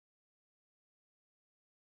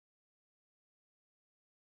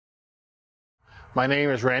My name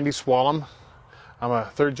is Randy Schwalm. I'm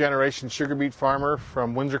a third-generation sugar beet farmer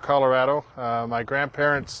from Windsor, Colorado. My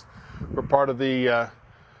grandparents were part of the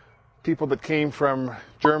people that came from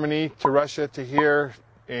Germany to Russia to here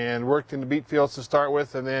and worked in the beet fields to start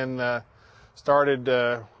with, and then started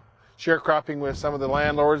sharecropping with some of the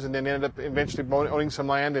landlords, and then ended up eventually owning some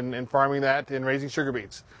land and farming that and raising sugar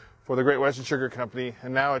beets for the Great Western Sugar Company,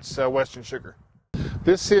 and now it's Western Sugar.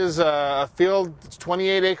 This is a field, it's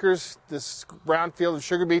 28 acres, this brown field of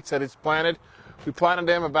sugar beets that it's planted. We planted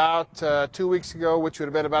them about 2 weeks ago, which would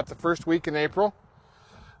have been about the first week in April.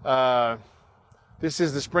 This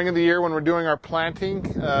is the spring of the year when we're doing our planting.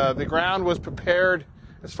 The ground was prepared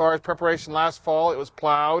as far as preparation last fall. It was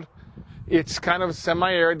plowed. It's kind of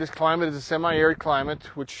semi-arid. This climate is a semi-arid climate,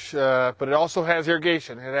 but it also has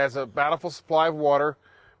irrigation. It has a bountiful supply of water.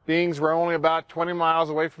 Being we're only about 20 miles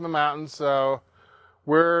away from the mountains, so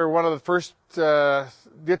we're one of the first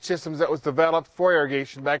ditch systems that was developed for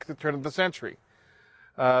irrigation back at the turn of the century.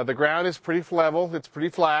 The ground is pretty level. It's pretty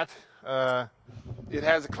flat. It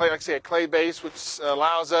has a clay, like I say, a clay base, which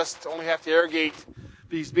allows us to only have to irrigate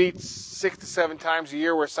these beets 6 to 7 times a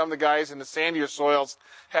year, where some of the guys in the sandier soils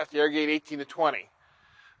have to irrigate 18 to 20.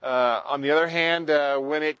 On the other hand,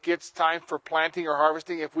 when it gets time for planting or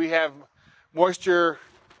harvesting, if we have moisture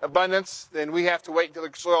abundance, then we have to wait until the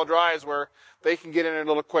soil dries where they can get in it a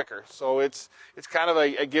little quicker. So it's kind of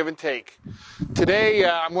a give and take. Today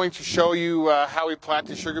I'm going to show you how we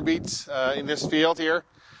planted sugar beets in this field here,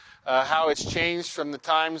 how it's changed from the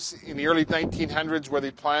times in the early 1900s where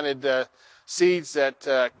they planted seeds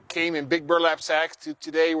that came in big burlap sacks to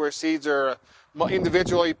today where seeds are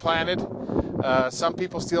individually planted. Some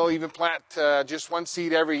people still even plant just one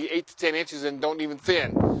seed every 8 to 10 inches and don't even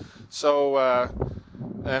thin. So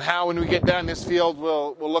and how, when we get done, this field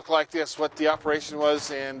will look like this, what the operation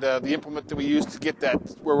was and the implement that we used to get that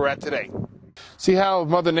where we're at today. See how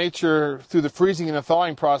Mother Nature, through the freezing and the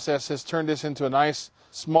thawing process, has turned this into a nice,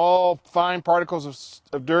 small, fine particles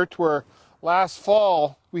of dirt, where last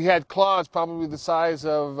fall we had clods probably the size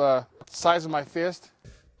of my fist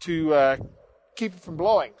to keep it from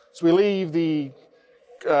blowing. So we leave the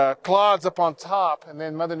clods up on top, and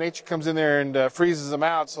then Mother Nature comes in there and freezes them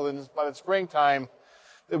out, so then by the springtime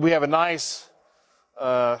we have a nice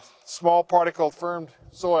small particle firm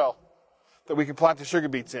soil that we can plant the sugar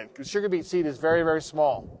beets in, because sugar beet seed is very, very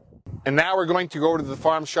small. And now we're going to go over to the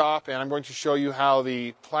farm shop, and I'm going to show you how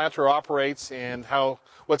the planter operates and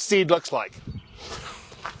what seed looks like.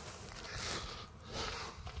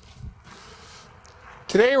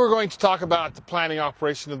 Today we're going to talk about the planting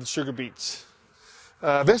operation of the sugar beets.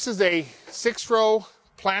 This is a 6-row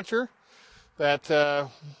planter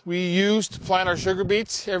that we use to plant our sugar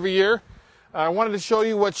beets every year. I wanted to show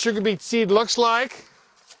you what sugar beet seed looks like.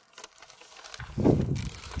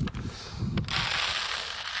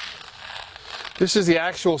 This is the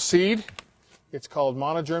actual seed. It's called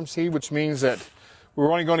monogerm seed, which means that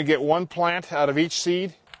we're only going to get one plant out of each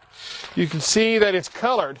seed. You can see that it's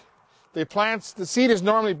colored. The seed is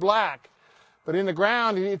normally black, but in the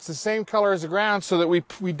ground it's the same color as the ground, so that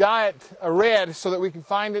we dye it a red so that we can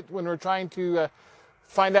find it when we're trying to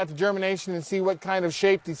find out the germination and see what kind of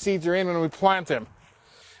shape these seeds are in when we plant them.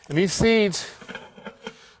 And these seeds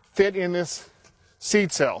fit in this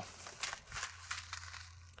seed cell.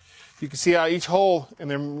 You can see how each hole, and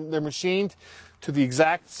they're machined to the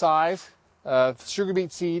exact size. The sugar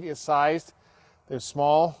beet seed is sized. There's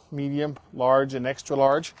small, medium, large, and extra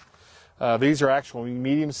large. These are actual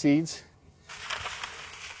medium seeds.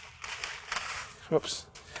 Oops.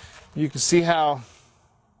 You can see how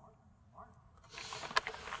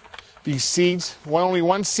these seeds, only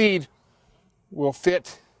one seed will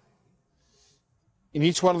fit in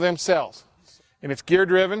each one of them cells. And it's gear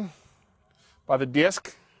driven by the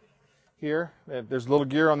disc here. There's a little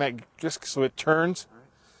gear on that disc, so it turns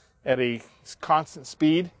at a constant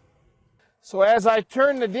speed. So as I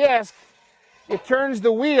turn the disc, it turns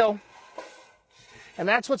the wheel, and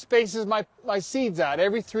that's what spaces my seeds out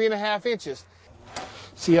every 3.5 inches.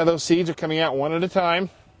 See how those seeds are coming out one at a time?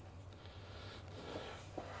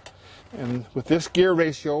 And with this gear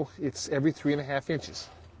ratio, it's every 3.5 inches.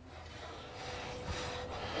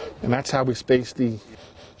 And that's how we space the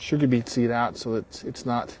sugar beet seed out, so that it's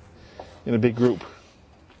not in a big group.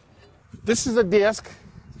 This is a disc,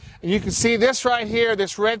 and you can see this right here,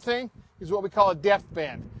 this red thing, is what we call a depth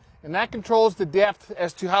band. And that controls the depth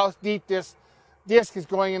as to how deep this disc is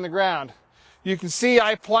going in the ground. You can see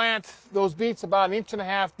I plant those beets about 1.5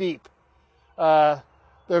 inches deep.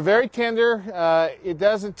 They're very tender. It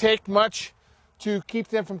doesn't take much to keep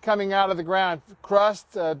them from coming out of the ground.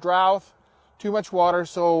 Crust, drought, too much water.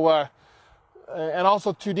 So and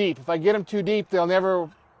also too deep. If I get them too deep, they'll never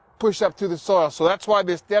push up through the soil. So that's why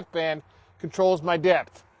this depth band controls my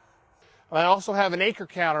depth. And I also have an acre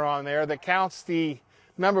counter on there that counts the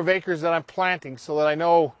number of acres that I'm planting so that I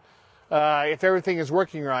know if everything is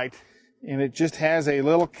working right. And it just has a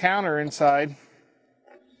little counter inside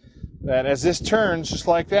that as this turns, just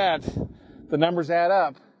like that, the numbers add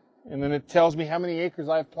up. And then it tells me how many acres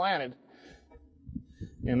I've planted.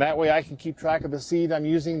 And that way I can keep track of the seed I'm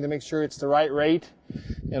using to make sure it's the right rate,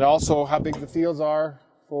 and also how big the fields are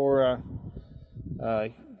for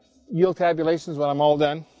yield tabulations when I'm all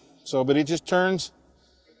done. So, but it just turns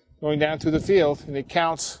going down through the field, and it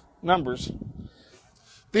counts numbers.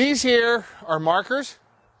 These here are markers.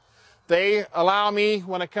 They allow me,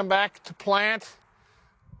 when I come back to plant,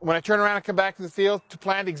 when I turn around and come back to the field, to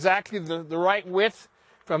plant exactly the right width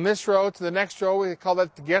from this row to the next row. We call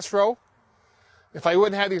that the guess row. If I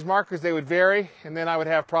wouldn't have these markers, they would vary, and then I would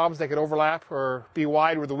have problems. They could overlap or be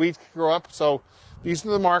wide where the weeds could grow up. So these are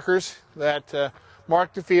the markers that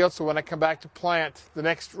mark the field, so when I come back to plant the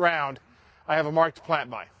next round, I have a mark to plant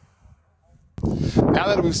by. Now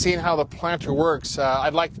that we've seen how the planter works,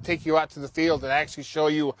 I'd like to take you out to the field and actually show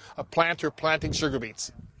you a planter planting sugar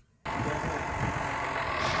beets.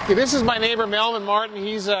 Okay, this is my neighbor Melvin Martin.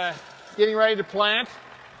 He's getting ready to plant.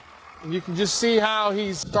 And you can just see how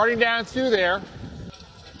he's starting down through there.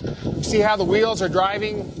 You see how the wheels are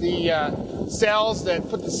driving the cells that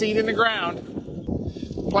put the seed in the ground.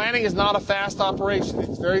 Planting is not a fast operation.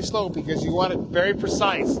 It's very slow because you want it very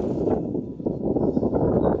precise.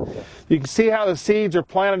 You can see how the seeds are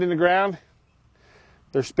planted in the ground.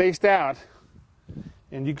 They're spaced out.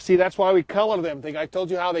 And you can see that's why we color them. I told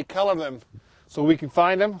you how they color them so we can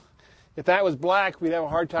find them. If that was black, we'd have a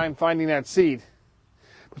hard time finding that seed.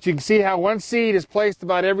 But you can see how one seed is placed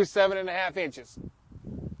about every 7.5 inches.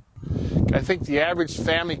 I think the average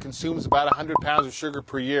family consumes about 100 pounds of sugar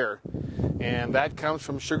per year. And that comes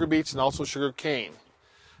from sugar beets and also sugar cane.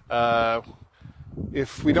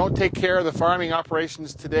 If we don't take care of the farming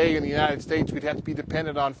operations today in the United States, we'd have to be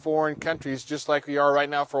dependent on foreign countries just like we are right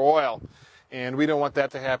now for oil. And we don't want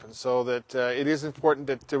that to happen. So that it is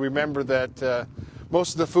important to remember that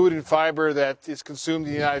most of the food and fiber that is consumed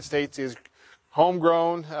in the United States is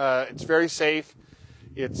homegrown. It's very safe.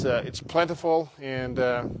 It's plentiful, and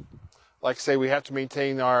like I say, we have to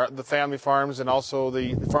maintain the family farms and also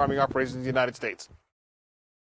the farming operations in the United States.